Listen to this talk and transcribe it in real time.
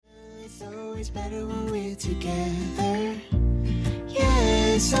always better when we're together.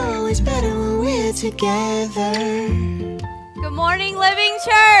 Yeah, it's always better when we're together. Good morning, Living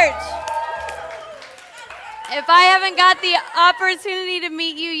Church. If I haven't got the opportunity to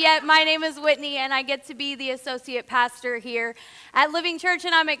meet you yet, my name is Whitney, and I get to be the associate pastor here at Living Church,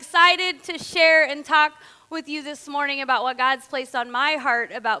 and I'm excited to share and talk with you this morning about what God's placed on my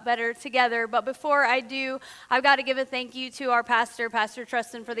heart about Better Together. But before I do, I've got to give a thank you to our pastor, Pastor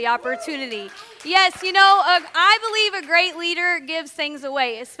Trustin, for the opportunity. Yes, you know, I believe a great leader gives things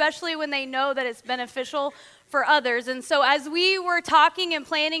away, especially when they know that it's beneficial for others. And so as we were talking and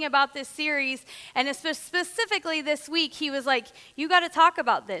planning about this series, and specifically this week, he was like, you got to talk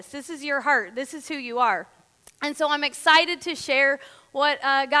about this. This is your heart. This is who you are. And so I'm excited to share what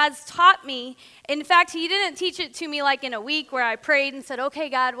God's taught me. In fact, he didn't teach it to me like in a week where I prayed and said, okay,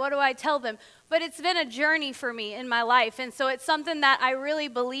 God, what do I tell them? But it's been a journey for me in my life. And so it's something that I really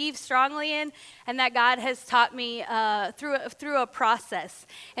believe strongly in and that God has taught me through a process.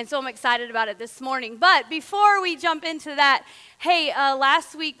 And so I'm excited about it this morning. But before we jump into that, hey,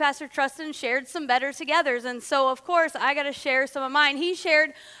 last week Pastor Trustin shared some Better Togethers. And so, of course, I got to share some of mine. He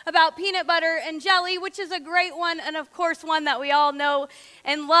shared about peanut butter and jelly, which is a great one, and of course one that we all know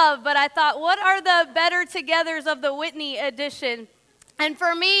and love. But I thought, what are the Better Togethers of the Whitney edition? And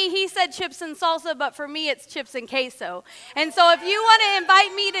for me, he said chips and salsa, but for me, it's chips and queso. And so if you want to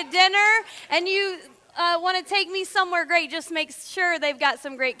invite me to dinner and you want to take me somewhere great, just make sure they've got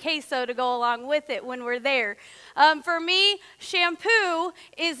some great queso to go along with it when we're there. For me, shampoo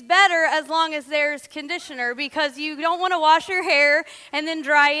is better as long as there's conditioner because you don't want to wash your hair and then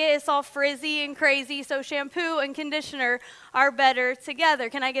dry it. It's all frizzy and crazy. So shampoo and conditioner are better together.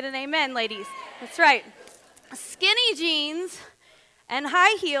 Can I get an amen, ladies? That's right. Skinny jeans and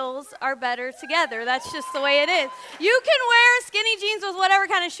high heels are better together. That's just the way it is. You can wear skinny jeans with whatever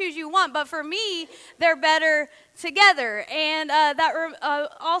kind of shoes you want, but for me, they're better together. And that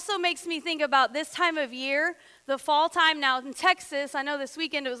also makes me think about this time of year, the fall time. Now in Texas, I know this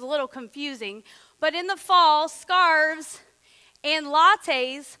weekend it was a little confusing, but in the fall, scarves and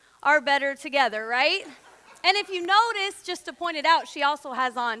lattes are better together, right? And if you notice, just to point it out, she also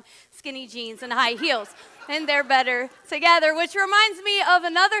has on skinny jeans and high heels. And they're better together, which reminds me of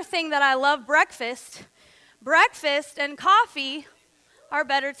another thing that I love, breakfast. Breakfast and coffee are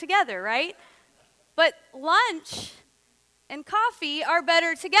better together, right? But lunch and coffee are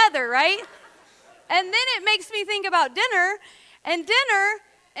better together, right? And then it makes me think about dinner and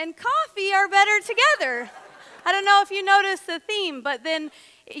coffee are better together. I don't know if you noticed the theme, but then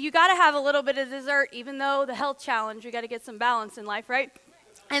you got to have a little bit of dessert, even though the health challenge, you got to get some balance in life, right?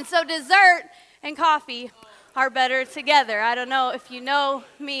 And so dessert and coffee are better together. I don't know if you know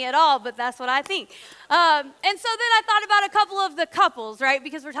me at all, but that's what I think. And so then I thought about a couple of the couples, right?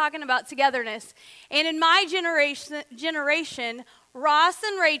 Because we're talking about togetherness. And in my generation, Ross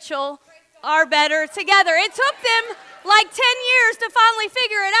and Rachel are better together. It took them like 10 years to finally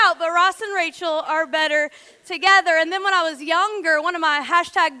figure it out, but Ross and Rachel are better together. And then when I was younger, one of my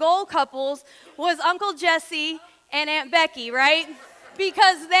hashtag goal couples was Uncle Jesse and Aunt Becky, right?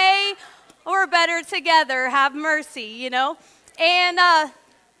 Because they were better together. Have mercy, you know? And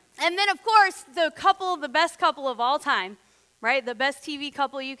then, of course, the best couple of all time, right? The best TV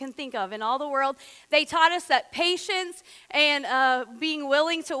couple you can think of in all the world. They taught us that patience and being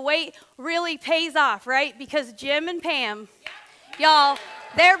willing to wait really pays off, right? Because Jim and Pam, y'all,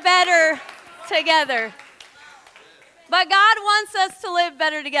 they're better together. But God wants us to live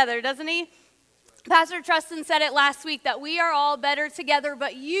better together, doesn't he? Pastor Trustin said it last week that we are all better together,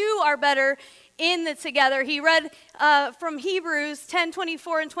 but you are better in the together. He read from Hebrews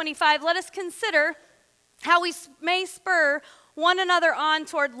 10:24 and 25. Let us consider how we may spur one another on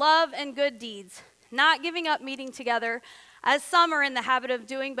toward love and good deeds, not giving up meeting together, as some are in the habit of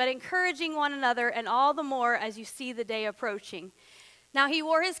doing, but encouraging one another, and all the more as you see the day approaching. Now, he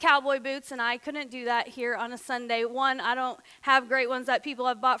wore his cowboy boots, and I couldn't do that here on a Sunday. One, I don't have great ones that people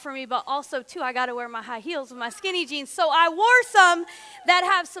have bought for me, but also, two, I got to wear my high heels with my skinny jeans. So I wore some that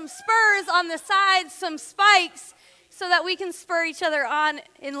have some spurs on the sides, some spikes, so that we can spur each other on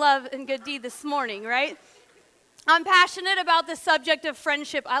in love and good deed this morning, right? I'm passionate about the subject of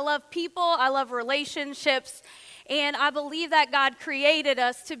friendship. I love people. I love relationships. And I believe that God created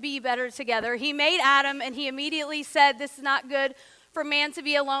us to be better together. He made Adam, and he immediately said, this is not good for man to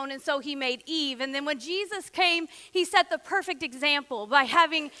be alone, and so he made Eve. And then when Jesus came, he set the perfect example by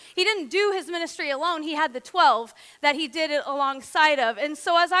he didn't do his ministry alone, he had the 12 that he did it alongside of. And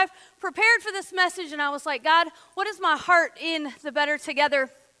so as I've prepared for this message, and I was like, God, what is my heart in the Better Together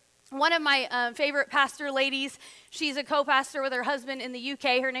One of my favorite pastor ladies, she's a co-pastor with her husband in the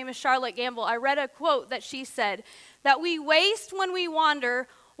UK. Her name is Charlotte Gamble. I read a quote that she said, that we waste when we wander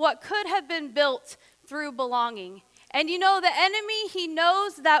what could have been built through belonging. And you know, the enemy, he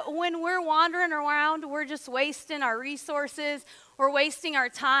knows that when we're wandering around, we're just wasting our resources, we're wasting our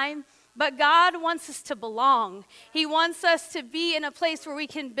time. But God wants us to belong. He wants us to be in a place where we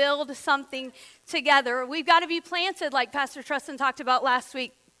can build something together. We've got to be planted, like Pastor Trustin talked about last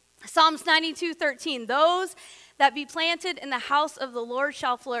week. Psalms 92:13, those that be planted in the house of the Lord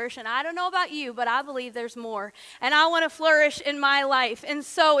shall flourish. And I don't know about you, but I believe there's more. And I want to flourish in my life. And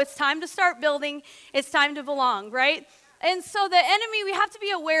so it's time to start building. It's time to belong, right? And so the enemy, we have to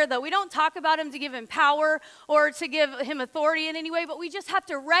be aware, though. We don't talk about him to give him power or to give him authority in any way, but we just have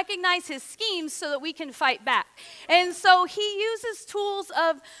to recognize his schemes so that we can fight back. And so he uses tools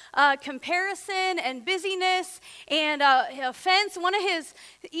of comparison and busyness and offense. One of his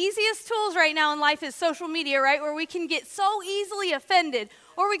easiest tools right now in life is social media, right, where we can get so easily offended,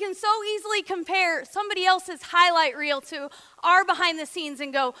 or we can so easily compare somebody else's highlight reel to our behind the scenes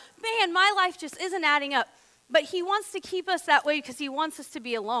and go, man, my life just isn't adding up. But he wants to keep us that way because he wants us to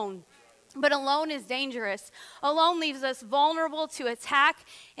be alone. But alone is dangerous. Alone leaves us vulnerable to attack,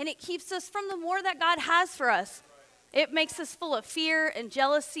 and it keeps us from the more that God has for us. It makes us full of fear and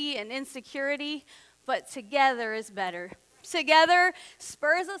jealousy and insecurity, but together is better. Together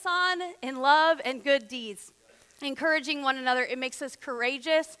spurs us on in love and good deeds. Encouraging one another, it makes us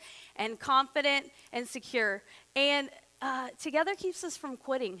courageous and confident and secure. And together keeps us from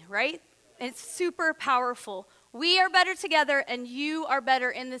quitting, right? It's super powerful. We are better together, and you are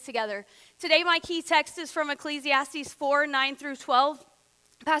better in this together. Today, my key text is from Ecclesiastes 4:9-12.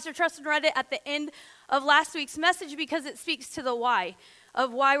 Pastor Trustin read it at the end of last week's message because it speaks to the why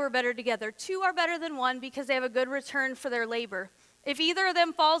of why we're better together. Two are better than one because they have a good return for their labor. If either of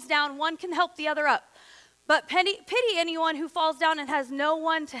them falls down, one can help the other up. But pity anyone who falls down and has no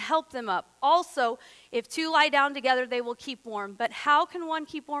one to help them up. Also, if two lie down together, they will keep warm. But how can one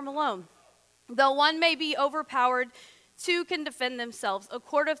keep warm alone? Though one may be overpowered, two can defend themselves. A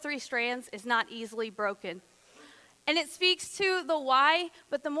cord of 3 strands is not easily broken. And it speaks to the why,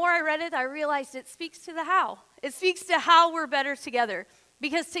 but the more I read it, I realized it speaks to the how. It speaks to how we're better together,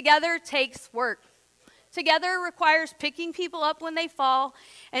 because together takes work. Together requires picking people up when they fall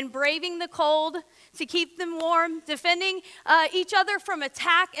and braving the cold to keep them warm, defending each other from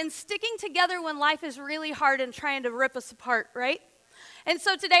attack, and sticking together when life is really hard and trying to rip us apart, right? And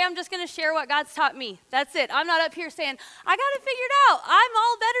so today I'm just going to share what God's taught me. That's it. I'm not up here saying, I got it figured out. I'm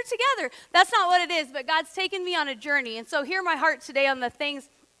all better together. That's not what it is, but God's taken me on a journey. And so hear my heart today on the things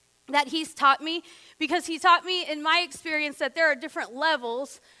that he's taught me, because he taught me in my experience that there are different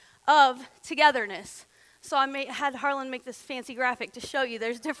levels of togetherness. So I had Harlan make this fancy graphic to show you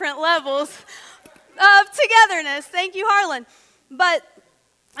there's different levels of togetherness. Thank you, Harlan. But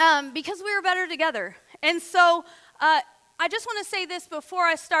because we were better together. And so I just want to say this before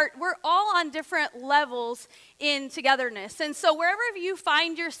I start. We're all on different levels in togetherness. And so wherever you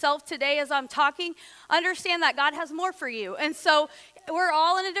find yourself today as I'm talking, understand that God has more for you. And so we're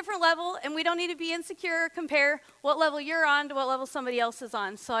all in a different level, and we don't need to be insecure or compare what level you're on to what level somebody else is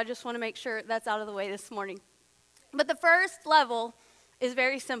on. So I just want to make sure that's out of the way this morning. But the first level is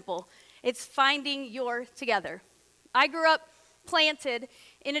very simple. It's finding your together. I grew up planted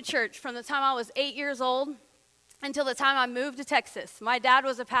in a church from the time I was 8 years old until the time I moved to Texas. My dad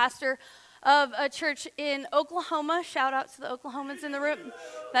was a pastor of a church in Oklahoma. Shout out to the Oklahomans in the room.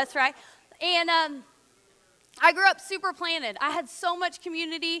 That's right. And I grew up super planted. I had so much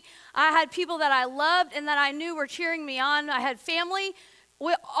community. I had people that I loved and that I knew were cheering me on. I had family.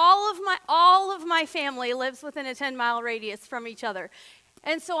 All of my family lives within a 10-mile radius from each other.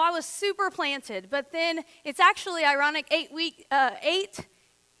 And so I was super planted. But then it's actually ironic, 8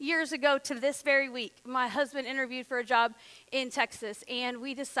 years ago to this very week, my husband interviewed for a job in Texas, and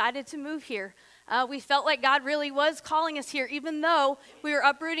we decided to move here. We felt like God really was calling us here, even though we were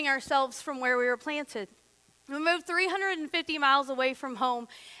uprooting ourselves from where we were planted. We moved 350 miles away from home,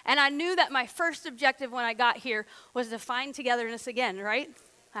 and I knew that my first objective when I got here was to find togetherness again, right?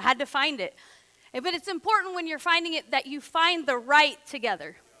 I had to find it. But it's important when you're finding it that you find the right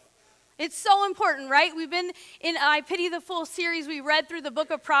together. It's so important, right? We've been in I Pity the Fool series. We read through the book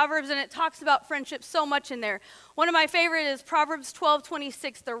of Proverbs, and it talks about friendship so much in there. One of my favorite is Proverbs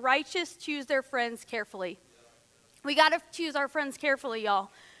 12:26. The righteous choose their friends carefully. We got to choose our friends carefully, y'all.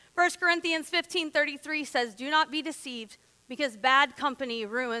 1 Corinthians 15:33 says, do not be deceived, because bad company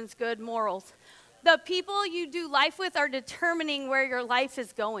ruins good morals. The people you do life with are determining where your life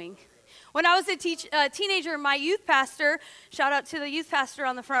is going. When I was a teenager, my youth pastor, shout out to the youth pastor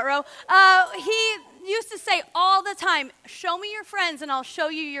on the front row, he used to say all the time, show me your friends and I'll show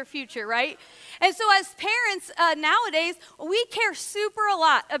you your future, right? And so as parents nowadays, we care super a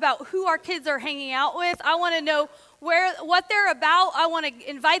lot about who our kids are hanging out with. I want to know what they're about. I want to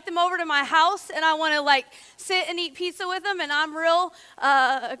invite them over to my house, and I want to like sit and eat pizza with them, and I'm real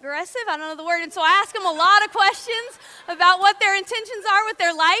aggressive, I don't know the word, and so I ask them a lot of questions about what their intentions are with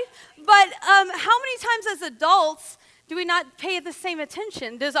their life. But how many times as adults do we not pay the same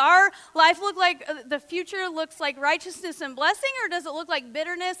attention? Does our life look like, the future looks like righteousness and blessing, or does it look like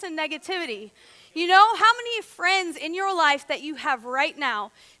bitterness and negativity? You know, how many friends in your life that you have right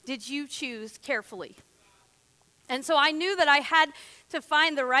now did you choose carefully? And so I knew that I had to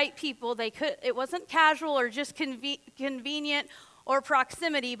find the right people. It wasn't casual or just convenient or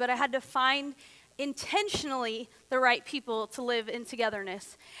proximity, but I had to find intentionally the right people to live in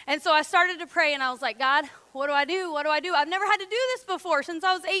togetherness. And so I started to pray, and I was like, God, what do I do? What do I do? I've never had to do this before since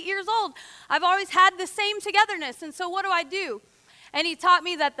I was 8 years old. I've always had the same togetherness, and so what do I do? And he taught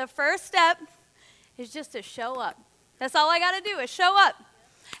me that the first step is just to show up. That's all I got to do is show up.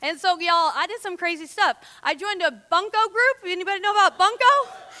 And so, y'all, I did some crazy stuff. I joined a bunco group. Anybody know about bunco?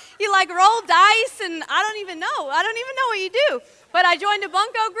 You like roll dice, and I don't even know what you do. But I joined a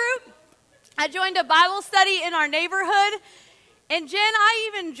bunco group. I joined a Bible study in our neighborhood. And Jen,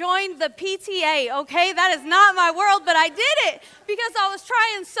 I even joined the PTA, okay? That is not my world, but I did it because I was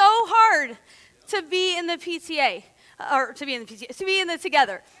trying so hard to be in the PTA, to be in the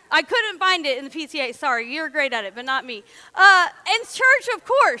Together. I couldn't find it in the PTA. Sorry, you're great at it, but not me. And church, of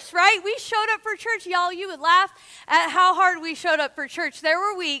course, right? We showed up for church. Y'all, you would laugh at how hard we showed up for church. There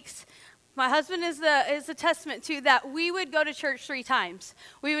were weeks, my husband is a testament to that, we would go to church 3 times.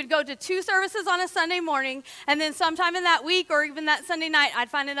 We would go to 2 services on a Sunday morning, and then sometime in that week or even that Sunday night, I'd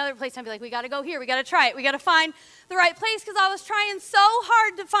find another place. I'd be like, we got to go here. We got to try it. We got to find the right place, because I was trying so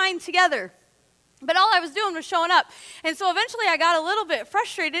hard to find Together. But all I was doing was showing up. And so eventually I got a little bit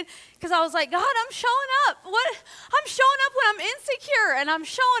frustrated because I was like, God, I'm showing up. I'm showing up when I'm insecure, and I'm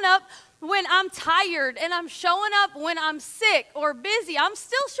showing up when I'm tired, and I'm showing up when I'm sick or busy. I'm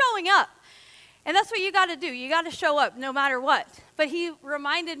still showing up. And that's what you got to do. You got to show up no matter what. But he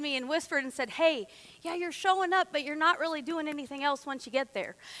reminded me and whispered and said, hey, yeah, you're showing up, but you're not really doing anything else once you get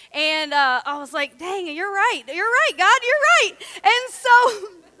there. And I was like, dang, you're right. You're right, God, you're right. And so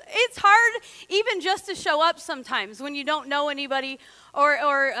it's hard even just to show up sometimes when you don't know anybody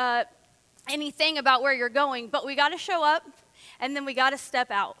or anything about where you're going. But we got to show up, and then we got to step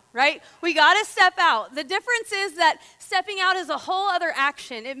out, right? We got to step out. The difference is that stepping out is a whole other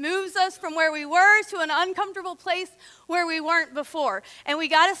action. It moves us from where we were to an uncomfortable place where we weren't before. And we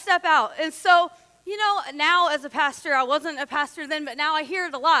got to step out. And so, you know, now as a pastor, I wasn't a pastor then, but now I hear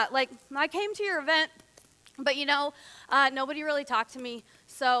it a lot. Like, I came to your event, but, you know, nobody really talked to me.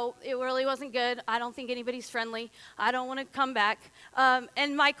 So it really wasn't good. I don't think anybody's friendly. I don't want to come back.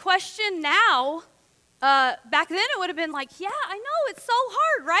 And my question now, back then it would have been like, yeah, I know, it's so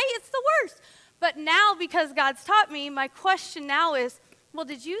hard, right? It's the worst. But now, because God's taught me, my question now is, well,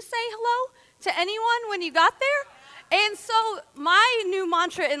 did you say hello to anyone when you got there? And so my new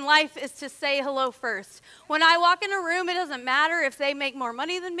mantra in life is to say hello first. When I walk in a room, it doesn't matter if they make more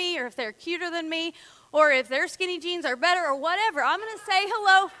money than me, or if they're cuter than me, or if their skinny jeans are better, or whatever. I'm going to say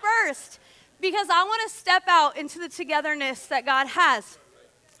hello first, because I want to step out into the togetherness that God has.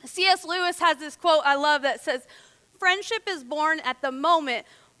 C.S. Lewis has this quote I love that says, friendship is born at the moment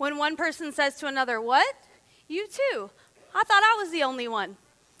when one person says to another, what? You too. I thought I was the only one.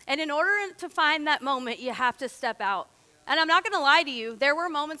 And in order to find that moment, you have to step out. And I'm not going to lie to you, there were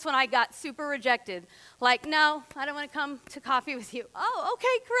moments when I got super rejected. Like, no, I don't want to come to coffee with you. Oh,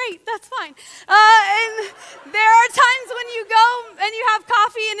 okay, great, that's fine. And there are times when you go and you have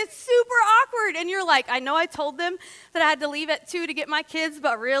coffee and it's super awkward. And you're like, I know I told them that I had to leave at 2 to get my kids,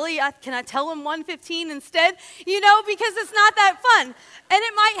 but really, can I tell them 1:15 instead? You know, because it's not that fun. And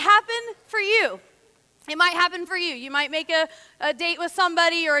it might happen for you. It might happen for you. You might make a date with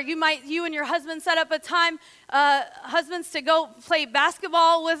somebody, or you and your husband set up a time, husbands, to go play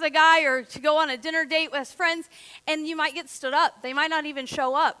basketball with a guy, or to go on a dinner date with friends, and you might get stood up. They might not even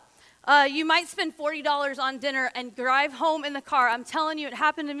show up. You might spend $40 on dinner and drive home in the car. I'm telling you, it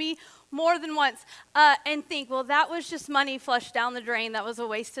happened to me more than once, and think, well, that was just money flushed down the drain. That was a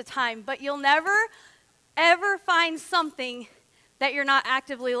waste of time. But you'll never, ever find something that you're not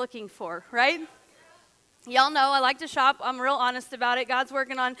actively looking for, right? Y'all know I like to shop. I'm real honest about it. God's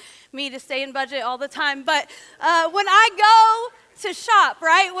working on me to stay in budget all the time. But when I go to shop,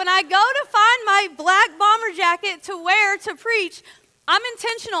 right, when I go to find my black bomber jacket to wear to preach, I'm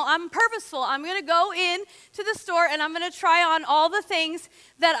intentional, I'm purposeful. I'm going to go in to the store and I'm going to try on all the things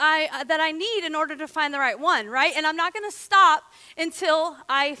that I need in order to find the right one, right? And I'm not going to stop until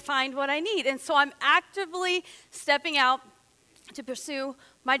I find what I need. And so I'm actively stepping out to pursue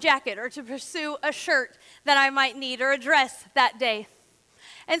my jacket or to pursue a shirt that I might need or a dress that day.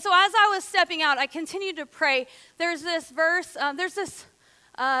 And so as I was stepping out, I continued to pray. There's this verse,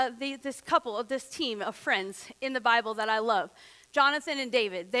 this couple of this team of friends in the Bible that I love. Jonathan and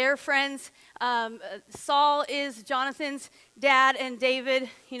David, they're friends. Saul is Jonathan's dad, and David,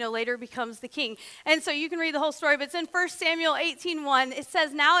 later becomes the king. And so you can read the whole story, but it's in 1 Samuel 18:1. It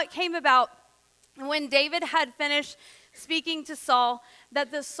says, "Now it came about when David had finished speaking to Saul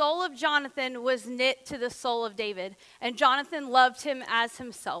that the soul of Jonathan was knit to the soul of David, and Jonathan loved him as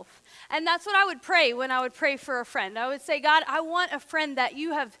himself." And that's what I would pray when I would pray for a friend. I would say, God, I want a friend that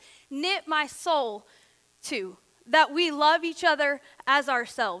you have knit my soul to, that we love each other as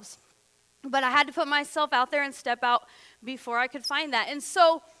ourselves. But I had to put myself out there and step out before I could find that. And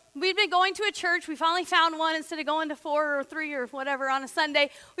so we'd been going to a church. We finally found one instead of going to 4 or 3 or whatever on a Sunday.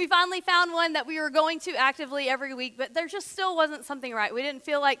 We finally found one that we were going to actively every week, but there just still wasn't something right. We didn't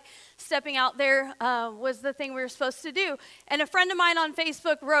feel like stepping out there was the thing we were supposed to do. And a friend of mine on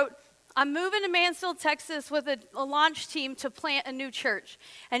Facebook wrote, "I'm moving to Mansfield, Texas with a launch team to plant a new church."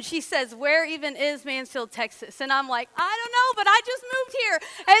 And she says, "Where even is Mansfield, Texas?" And I'm like, "I don't know, but I just moved here."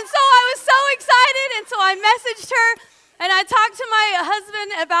 And so I was so excited. And so I messaged her and I talked to my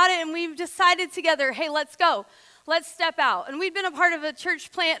husband about it, and we've decided together, hey, let's go. Let's step out. And we'd been a part of a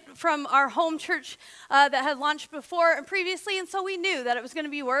church plant from our home church that had launched before and previously. And so we knew that it was going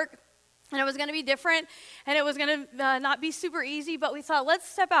to be work. And it was going to be different, and it was going to not be super easy, but we thought, let's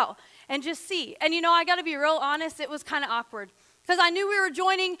step out and just see. And I got to be real honest, it was kind of awkward because I knew we were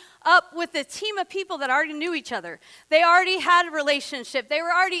joining up with a team of people that already knew each other. They already had a relationship. They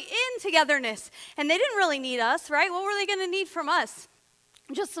were already in togetherness, and they didn't really need us, right? What were they going to need from us?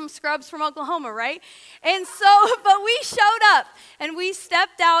 Just some scrubs from Oklahoma, right? And so, but we showed up, and we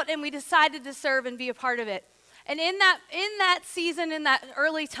stepped out, and we decided to serve and be a part of it. And in that season, in that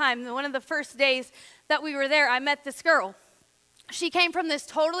early time, one of the first days that we were there, I met this girl. She came from this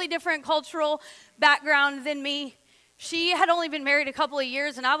totally different cultural background than me. She had only been married a couple of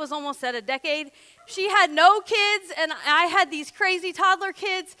years, and I was almost at a decade. She had no kids, and I had these crazy toddler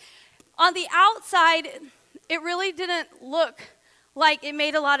kids. On the outside, it really didn't look like it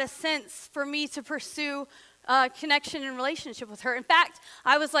made a lot of sense for me to pursue connection and relationship with her. In fact,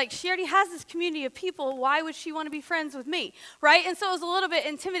 I was like, she already has this community of people. Why would she want to be friends with me, right? And so it was a little bit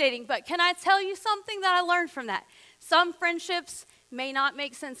intimidating. But can I tell you something that I learned from that? Some friendships may not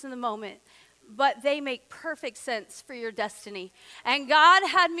make sense in the moment, but they make perfect sense for your destiny. And God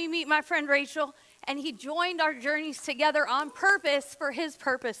had me meet my friend Rachel, and he joined our journeys together on purpose for his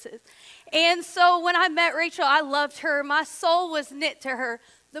purposes. And so when I met Rachel, I loved her. My soul was knit to her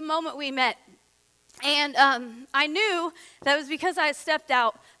the moment we met. And I knew that it was because I stepped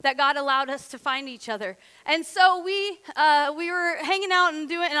out that God allowed us to find each other. And so we were hanging out and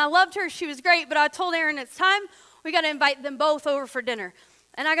and I loved her. She was great, but I told Aaron, it's time. We got to invite them both over for dinner.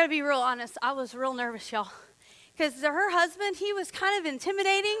 And I got to be real honest, I was real nervous, y'all. Because her husband, he was kind of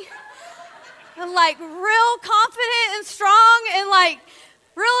intimidating. And like real confident and strong and like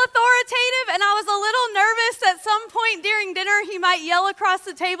real authoritative, and I was a little nervous at some point during dinner he might yell across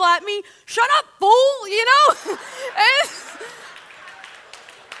the table at me, "Shut up, fool,"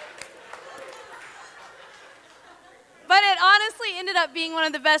 But it honestly ended up being one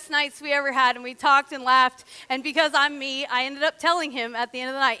of the best nights we ever had, and we talked and laughed, and because I'm me, I ended up telling him at the end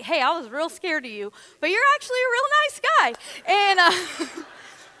of the night, "Hey, I was real scared of you, but you're actually a real nice guy." And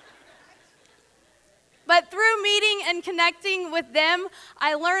but through meeting and connecting with them,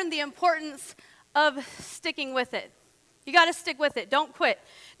 I learned the importance of sticking with it. You got to stick with it. Don't quit.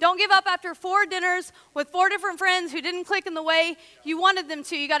 Don't give up after 4 dinners with 4 different friends who didn't click in the way you wanted them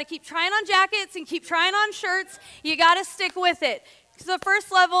to. You got to keep trying on jackets and keep trying on shirts. You got to stick with it. Because the first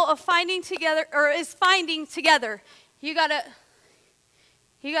level of finding together. You got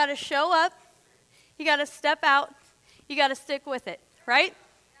to show up. You got to step out. You got to stick with it, right?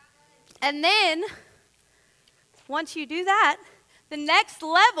 And then once you do that, the next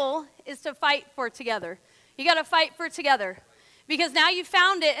level is to fight for together. You got to fight for together because now you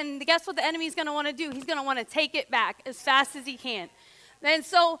found it, and guess what the enemy's going to want to do? He's going to want to take it back as fast as he can. And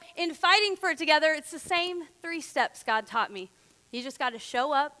so in fighting for it together, it's the same 3 steps God taught me. You just got to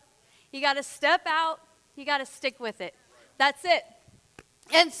show up. You got to step out. You got to stick with it. That's it.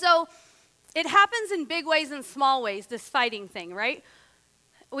 And so it happens in big ways and small ways, this fighting thing, right?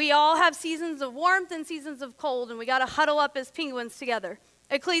 we all have seasons of warmth and seasons of cold, and we got to huddle up as penguins together.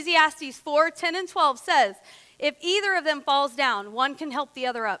 Ecclesiastes 4:10 and 12 says, if either of them falls down, one can help the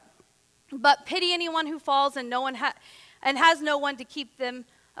other up. But pity anyone who falls and has no one to keep them,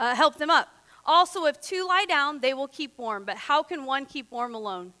 help them up. Also, if two lie down, they will keep warm. But how can one keep warm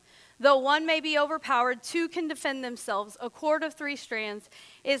alone? Though one may be overpowered, two can defend themselves. A cord of 3 strands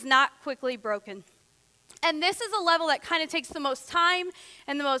is not quickly broken. And this is a level that kind of takes the most time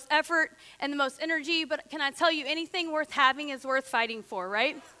and the most effort and the most energy. But can I tell you, anything worth having is worth fighting for,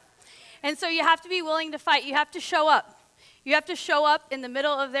 right? And so you have to be willing to fight. You have to show up. You have to show up in the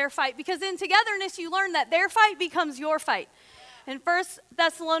middle of their fight, because in togetherness you learn that their fight becomes your fight. And 1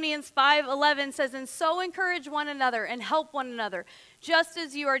 Thessalonians 5:11 says, and so encourage one another and help one another, just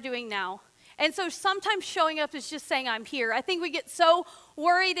as you are doing now. And so sometimes showing up is just saying, I'm here. I think we get so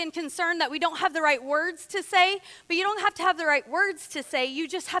worried and concerned that we don't have the right words to say, but you don't have to have the right words to say. You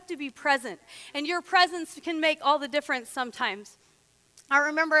just have to be present. And your presence can make all the difference sometimes. I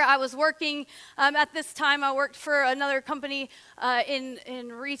remember I was working, at this time, I worked for another company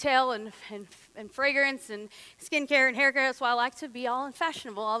in retail and fragrance and skincare and hair care. That's why I like to be all in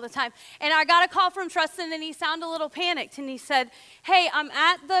fashionable all the time. And I got a call from Trustin, and he sounded a little panicked. And he said, hey, I'm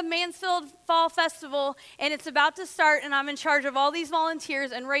at the Mansfield Fall Festival, and it's about to start, and I'm in charge of all these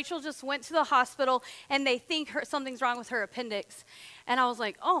volunteers, and Rachel just went to the hospital, and they think something's wrong with her appendix. And I was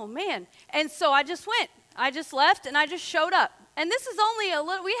like, oh, man. And so I just went. I just left, and I just showed up. And this is only a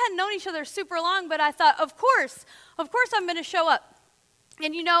little, we hadn't known each other super long, but I thought, of course I'm going to show up.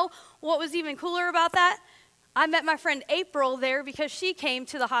 And you know what was even cooler about that? I met my friend April there because she came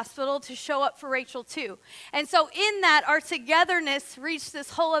to the hospital to show up for Rachel too. And so in that, our togetherness reached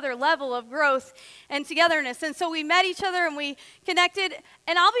this whole other level of growth and togetherness. And so we met each other and we connected.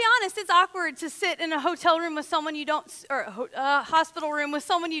 And I'll be honest, it's awkward to sit in a hotel room with someone you don't, or a hospital room with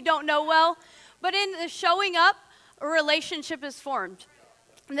someone you don't know well. But in the showing up, a relationship is formed.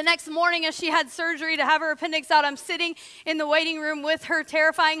 The next morning, as she had surgery to have her appendix out, I'm sitting in the waiting room with her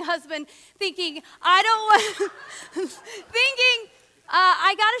terrifying husband thinking, I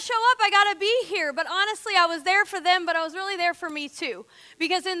got to show up, I got to be here. But honestly, I was there for them, but I was really there for me too.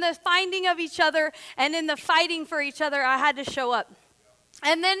 Because in the finding of each other and in the fighting for each other, I had to show up.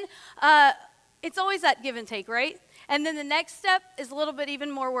 And then it's always that give and take, right? And then the next step is a little bit even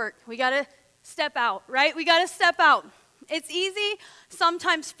more work. We got to step out, right? We got to step out. It's easy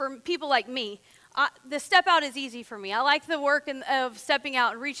sometimes for people like me. The step out is easy for me. I like the work of stepping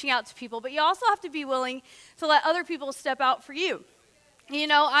out and reaching out to people, but you also have to be willing to let other people step out for you. You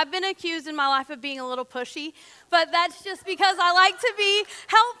know, I've been accused in my life of being a little pushy, but that's just because I like to be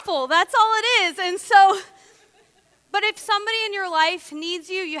helpful. That's all it is. And so, but if somebody in your life needs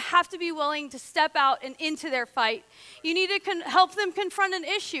you, you have to be willing to step out and into their fight. You need to help them confront an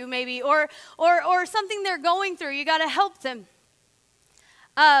issue maybe, or something they're going through. You got to help them.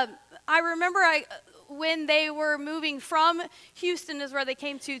 I remember when they were moving from Houston is where they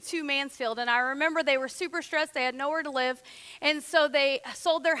came to Mansfield. And I remember they were super stressed. They had nowhere to live. And so they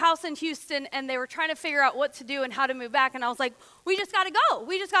sold their house in Houston, and they were trying to figure out what to do and how to move back. And I was like, we just got to go.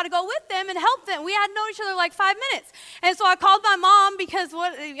 We just got to go with them and help them. We hadn't known each other like 5 minutes. And so I called my mom because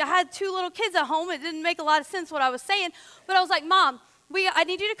I had 2 little kids at home. It didn't make a lot of sense what I was saying. But I was like, Mom, I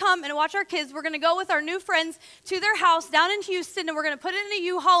need you to come and watch our kids. We're going to go with our new friends to their house down in Houston, and we're going to put it in a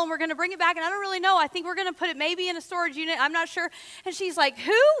U-Haul, and we're going to bring it back. And I don't really know. I think we're going to put it maybe in a storage unit. I'm not sure. And she's like,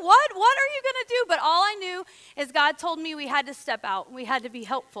 who? What? What are you going to do? But all I knew is God told me we had to step out. We had to be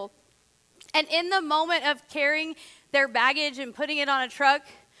helpful. And in the moment of carrying their baggage and putting it on a truck,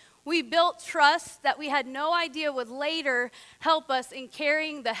 we built trust that we had no idea would later help us in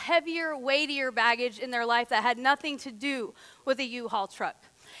carrying the heavier, weightier baggage in their life that had nothing to do with a U-Haul truck.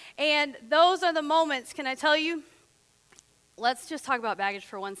 And those are the moments, can I tell you? Let's just talk about baggage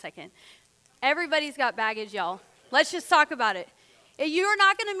for 1 second. Everybody's got baggage, y'all. Let's just talk about it. You're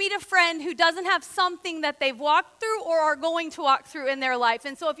not going to meet a friend who doesn't have something that they've walked through or are going to walk through in their life.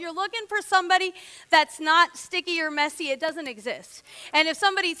 And so if you're looking for somebody that's not sticky or messy, it doesn't exist. And if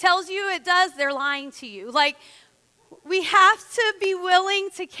somebody tells you it does, they're lying to you. Like, we have to be willing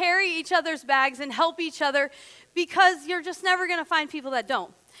to carry each other's bags and help each other, because you're just never going to find people that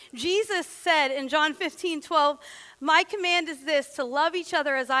don't. Jesus said in John 15:12, my command is this, to love each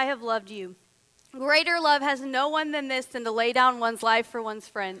other as I have loved you. Greater love has no one than this, than to lay down one's life for one's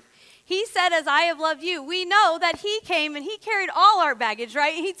friend. He said, as I have loved you. We know that he came and he carried all our baggage,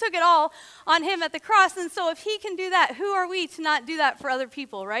 right? He took it all on him at the cross. And so if he can do that, who are we to not do that for other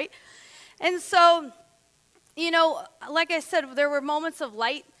people, right? And so, you know, like I said, there were moments of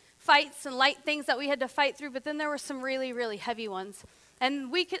light fights and light things that we had to fight through, but then there were some really, really heavy ones.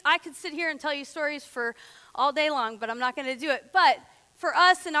 And I could sit here and tell you stories for all day long, but I'm not going to do it. But for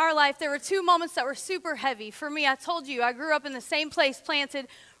us in our life, there were 2 moments that were super heavy. For me, I told you, I grew up in the same place, planted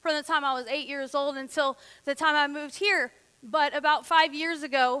from the time I was 8 years old until the time I moved here. But about 5 years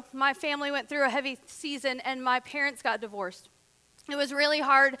ago, my family went through a heavy season, and my parents got divorced. It was really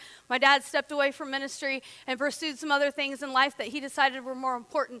hard. My dad stepped away from ministry and pursued some other things in life that he decided were more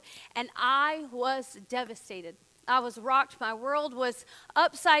important, and I was devastated. I was rocked. My world was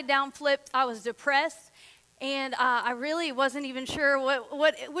upside down, flipped. I was depressed, and I really wasn't even sure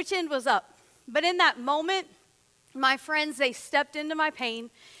which end was up. But in that moment, my friends, they stepped into my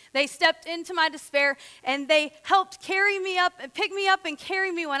pain. They stepped into my despair, and they helped carry me up and pick me up and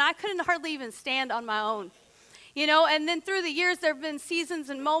carry me when I couldn't hardly even stand on my own. You know, and then through the years, there have been seasons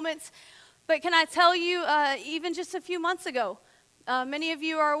and moments. But can I tell you, even just a few months ago, many of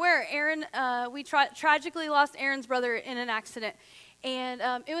you are aware, Aaron, we tragically lost Aaron's brother in an accident. And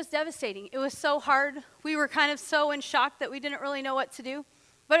it was devastating. It was so hard. We were kind of so in shock that we didn't really know what to do.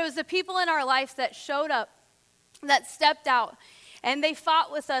 But it was the people in our life that showed up, that stepped out, and they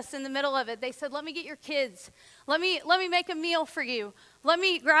fought with us in the middle of it. They said, let me get your kids. Let me make a meal for you. Let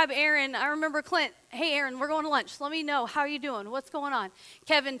me grab Aaron. I remember Clint. Hey, Aaron, we're going to lunch. Let me know. How are you doing? What's going on?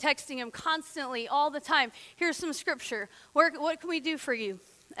 Kevin texting him constantly all the time. Here's some scripture. What can we do for you?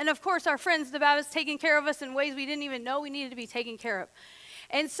 And, of course, our friends, the Baptists, taking care of us in ways we didn't even know we needed to be taken care of.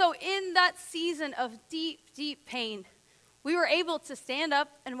 And so in that season of deep, deep pain, we were able to stand up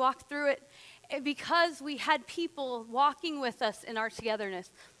and walk through it because we had people walking with us in our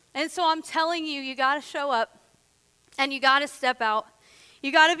togetherness. And so I'm telling you, you got to show up and you got to step out.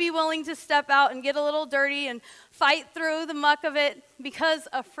 You got to be willing to step out and get a little dirty and fight through the muck of it, because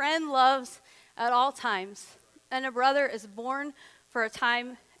a friend loves at all times, and a brother is born for a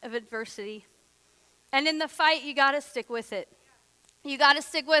time of adversity. And in the fight, you got to stick with it. You got to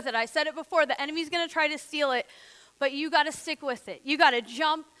stick with it. I said it before, the enemy's going to try to steal it, but you got to stick with it. You got to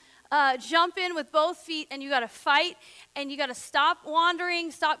jump in with both feet, and you got to fight, and you got to stop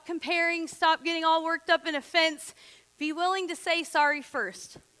wandering, stop comparing, stop getting all worked up in a fence. Be willing to say sorry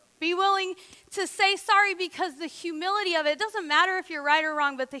first. Be willing to say sorry, because the humility of it doesn't matter if you're right or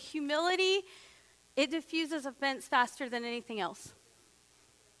wrong, but the humility, it diffuses offense faster than anything else.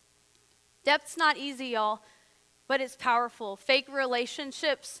 Depth's not easy, y'all, but it's powerful. Fake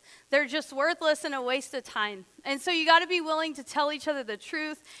relationships, they're just worthless and a waste of time. And so you got to be willing to tell each other the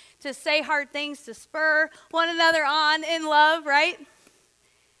truth, to say hard things, to spur one another on in love, right?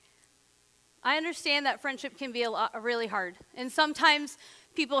 I understand that friendship can be really hard, and sometimes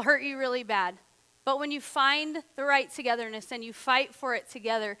people hurt you really bad. But when you find the right togetherness and you fight for it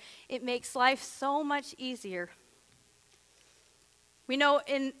together, it makes life so much easier. We know,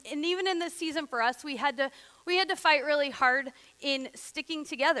 and even in this season for us, we had to fight really hard in sticking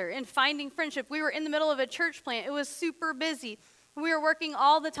together and finding friendship. We were in the middle of a church plant. It was super busy. We were working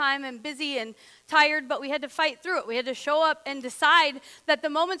all the time and busy and tired, but we had to fight through it. We had to show up and decide that the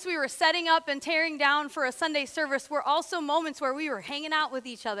moments we were setting up and tearing down for a Sunday service were also moments where we were hanging out with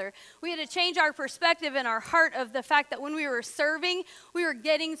each other. We had to change our perspective and our heart of the fact that when we were serving, we were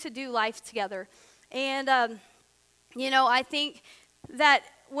getting to do life together. And, I think that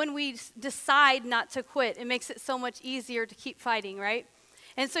when we decide not to quit, it makes it so much easier to keep fighting, right?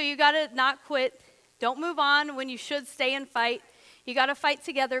 And so you got to not quit. Don't move on when you should stay and fight. You got to fight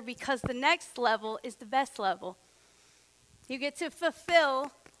together, because the next level is the best level. You get to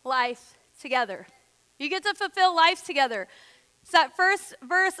fulfill life together. You get to fulfill life together. It's that first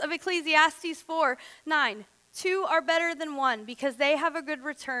verse of Ecclesiastes 4:9. 2 are better than 1, because they have a good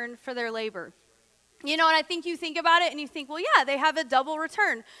return for their labor. And I think you think about it and you think, well, yeah, they have a double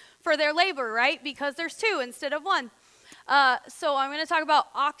return for their labor, right? Because there's 2 instead of 1. So I'm going to talk about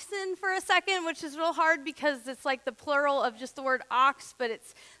oxen for a second, which is real hard because it's like the plural of just the word ox, but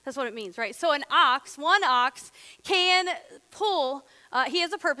that's what it means, right? So one ox can pull, he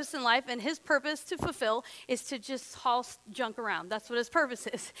has a purpose in life, and his purpose to fulfill is to just haul junk around. That's what his purpose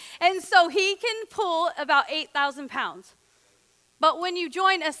is. And so he can pull about 8,000 pounds. But when you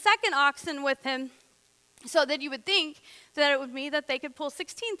join a second oxen with him, so that you would think that it would mean that they could pull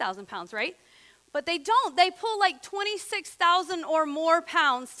 16,000 pounds, right? But they don't. They pull like 26,000 or more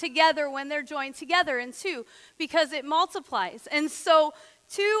pounds together when they're joined together in 2, because it multiplies. And so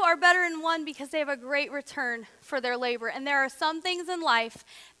 2 are better than 1 because they have a great return for their labor. And there are some things in life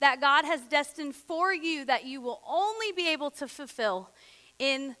that God has destined for you that you will only be able to fulfill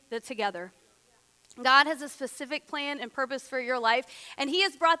in the together. God has a specific plan and purpose for your life, and he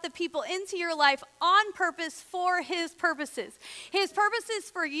has brought the people into your life on purpose for his purposes. His purposes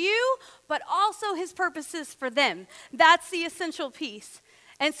for you, but also his purposes for them. That's the essential piece.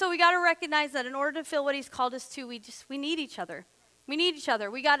 And so we got to recognize that in order to feel what he's called us to, we need each other. We need each other.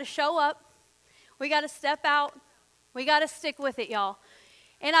 We got to show up. We got to step out. We got to stick with it, y'all.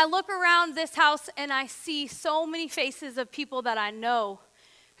 And I look around this house and I see so many faces of people that I know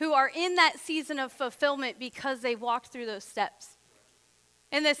who are in that season of fulfillment because they walked through those steps.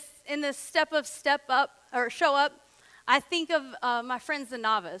 In this step up, or show up, I think of my friends the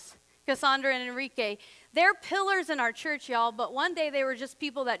Navas, Cassandra and Enrique. They're pillars in our church, y'all, but one day they were just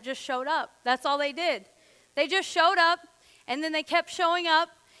people that just showed up. That's all they did. They just showed up, and then they kept showing up,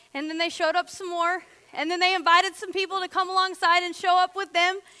 and then they showed up some more, and then they invited some people to come alongside and show up with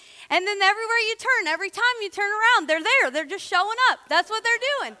them. And then everywhere you turn, every time you turn around, they're there. They're just showing up. That's what they're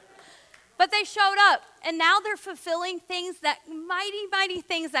doing. But they showed up, and now they're fulfilling things that mighty, mighty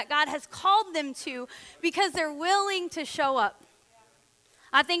things that God has called them to because they're willing to show up.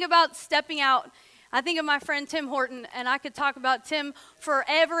 I think about stepping out. I think of my friend Tim Horton, and I could talk about Tim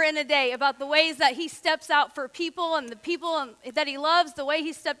forever and a day about the ways that he steps out for people and the people that he loves, the way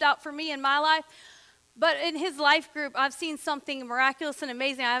he stepped out for me in my life. But in his life group, I've seen something miraculous and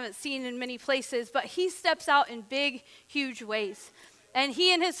amazing I haven't seen in many places, but he steps out in big, huge ways. And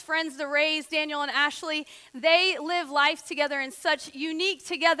he and his friends, the Rays, Daniel and Ashley, they live life together in such unique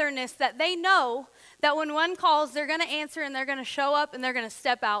togetherness that they know that when one calls, they're going to answer and they're going to show up and they're going to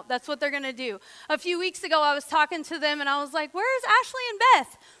step out. That's what they're going to do. A few weeks ago, I was talking to them and I was like, "Where's Ashley and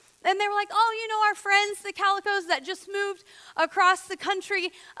Beth?" And they were like, "Oh, you know, our friends, the Calicos that just moved across the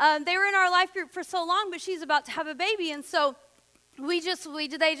country, they were in our life group for so long, but she's about to have a baby. And so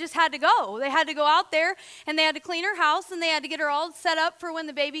they just had to go. They had to go out there and they had to clean her house and they had to get her all set up for when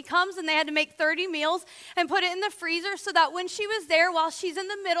the baby comes, and they had to make 30 meals and put it in the freezer so that when she was there, while she's in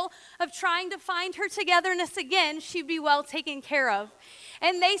the middle of trying to find her togetherness again, she'd be well taken care of."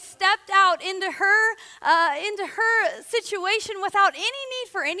 And they stepped out into her situation without any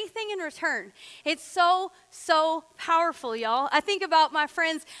need for anything in return. It's so, so powerful, y'all. I think about my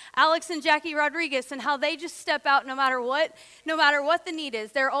friends Alex and Jackie Rodriguez and how they just step out no matter what the need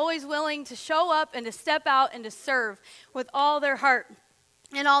is. They're always willing to show up and to step out and to serve with all their heart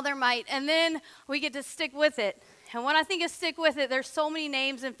and all their might. And then we get to stick with it. And when I think of stick with it, there's so many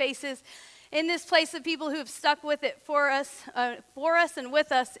names and faces in this place of people who have stuck with it for us and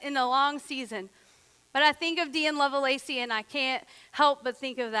with us in a long season. But I think of Dee and Lovelacy, and I can't help but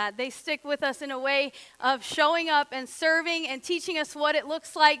think of that. They stick with us in a way of showing up and serving and teaching us what it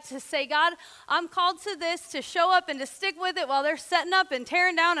looks like to say, "God, I'm called to this," to show up and to stick with it while they're setting up and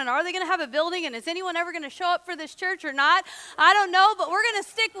tearing down. And are they going to have a building? And is anyone ever going to show up for this church or not? I don't know, but we're going to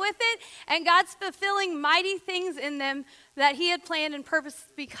stick with it. And God's fulfilling mighty things in them that he had planned and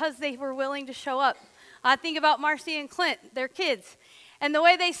purposed because they were willing to show up. I think about Marcy and Clint, their kids. And the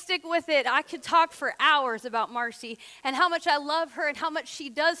way they stick with it, I could talk for hours about Marcy and how much I love her and how much she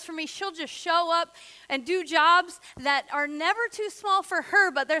does for me. She'll just show up and do jobs that are never too small for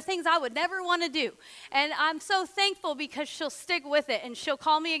her, but they're things I would never want to do. And I'm so thankful because she'll stick with it, and she'll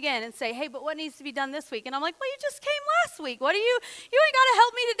call me again and say, "Hey, but what needs to be done this week?" And I'm like, "Well, you just came last week. You ain't got to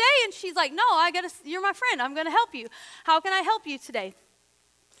help me today." And she's like, "No, you're my friend. I'm going to help you. How can I help you today?"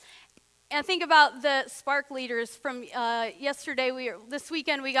 And think about the Spark leaders from this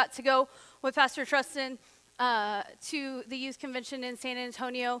weekend we got to go with Pastor Trustin to the youth convention in San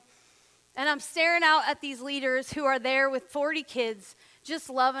Antonio. And I'm staring out at these leaders who are there with 40 kids, just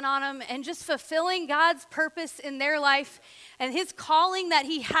loving on them and just fulfilling God's purpose in their life and his calling that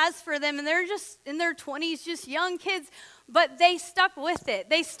he has for them. And they're just in their 20s, just young kids, but they stuck with it.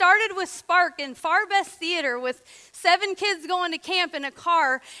 They started with Spark in Far Best Theater with 7 kids going to camp in a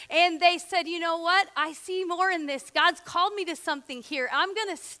car. And they said, "You know what? I see more in this. God's called me to something here. I'm going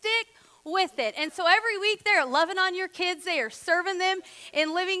to stick with it." And so every week they're loving on your kids, they are serving them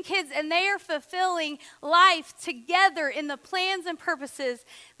in Living Kids, and they are fulfilling life together in the plans and purposes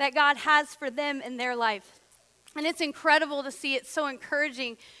that God has for them in their life. And it's incredible to see. It's so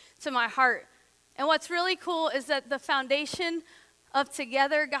encouraging to my heart. And what's really cool is that the foundation of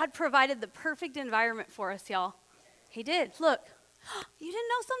together, God provided the perfect environment for us, y'all. He did. Look, you didn't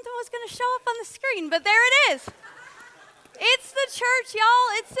know something was going to show up on the screen, but there it is. It's the church,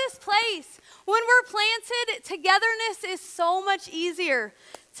 y'all. It's this place. When we're planted, togetherness is so much easier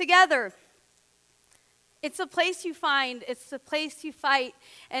together. It's the place you find, it's the place you fight,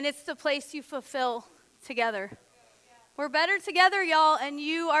 and it's the place you fulfill together. We're better together, y'all, and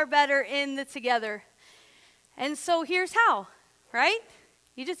you are better in the together. And so here's how, right?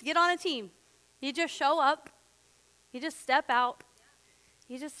 You just get on a team. You just show up. You just step out.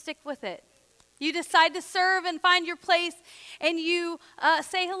 You just stick with it. You decide to serve and find your place, and you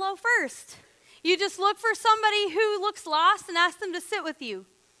say hello first. You just look for somebody who looks lost and ask them to sit with you.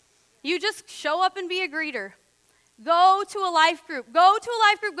 You just show up and be a greeter. Go to a life group. Go to a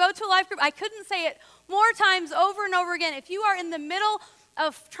life group. Go to a life group. I couldn't say it more times over and over again. If you are in the middle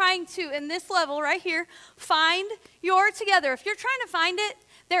of trying to, in this level right here, find your together. If you're trying to find it,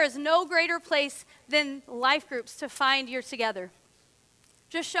 there is no greater place than life groups to find your together.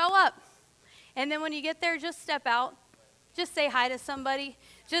 Just show up. And then when you get there, just step out. Just say hi to somebody.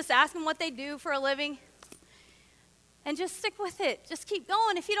 Just ask them what they do for a living. And just stick with it. Just keep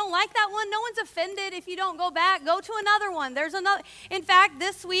going. If you don't like that one, no one's offended if you don't go back. Go to another one. There's another. In fact,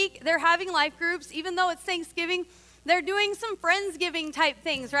 this week, they're having life groups. Even though it's Thanksgiving, they're doing some Friendsgiving type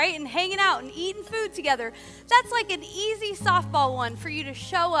things, right? And hanging out and eating food together. That's like an easy softball one for you to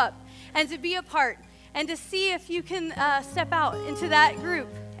show up and to be a part and to see if you can step out into that group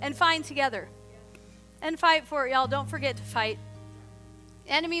and find together. And fight for it, y'all. Don't forget to fight.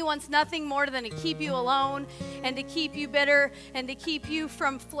 The enemy wants nothing more than to keep you alone and to keep you bitter and to keep you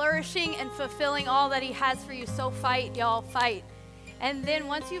from flourishing and fulfilling all that he has for you. So fight, y'all, fight. And then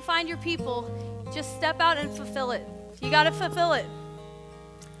once you find your people, just step out and fulfill it. You got to fulfill it.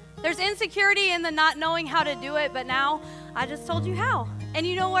 There's insecurity in the not knowing how to do it, but now I just told you how. And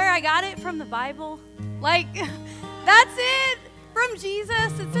you know where I got it? From the Bible. Like, that's it. From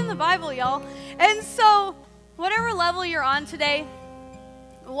Jesus. It's in the Bible, y'all. And so, whatever level you're on today,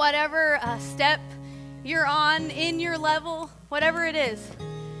 whatever step you're on in your level, whatever it is,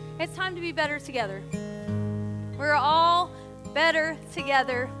 it's time to be better together. We're all better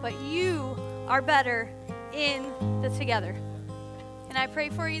together, but you are better in the together. Can I pray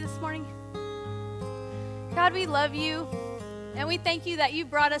for you this morning? God, we love you, and we thank you that you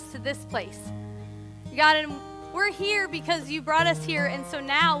brought us to this place. God, and we're here because you brought us here, and so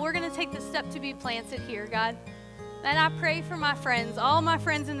now we're going to take the step to be planted here, God. And I pray for my friends, all my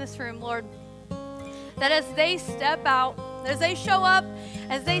friends in this room, Lord, that as they step out, as they show up,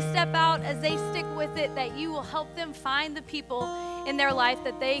 as they step out, as they stick with it, that you will help them find the people in their life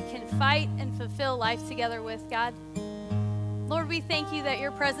that they can fight and fulfill life together with, God. Lord, we thank you that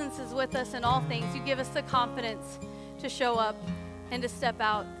your presence is with us in all things. You give us the confidence to show up and to step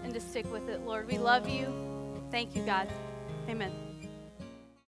out and to stick with it, Lord. We love you. Thank you, God. Amen.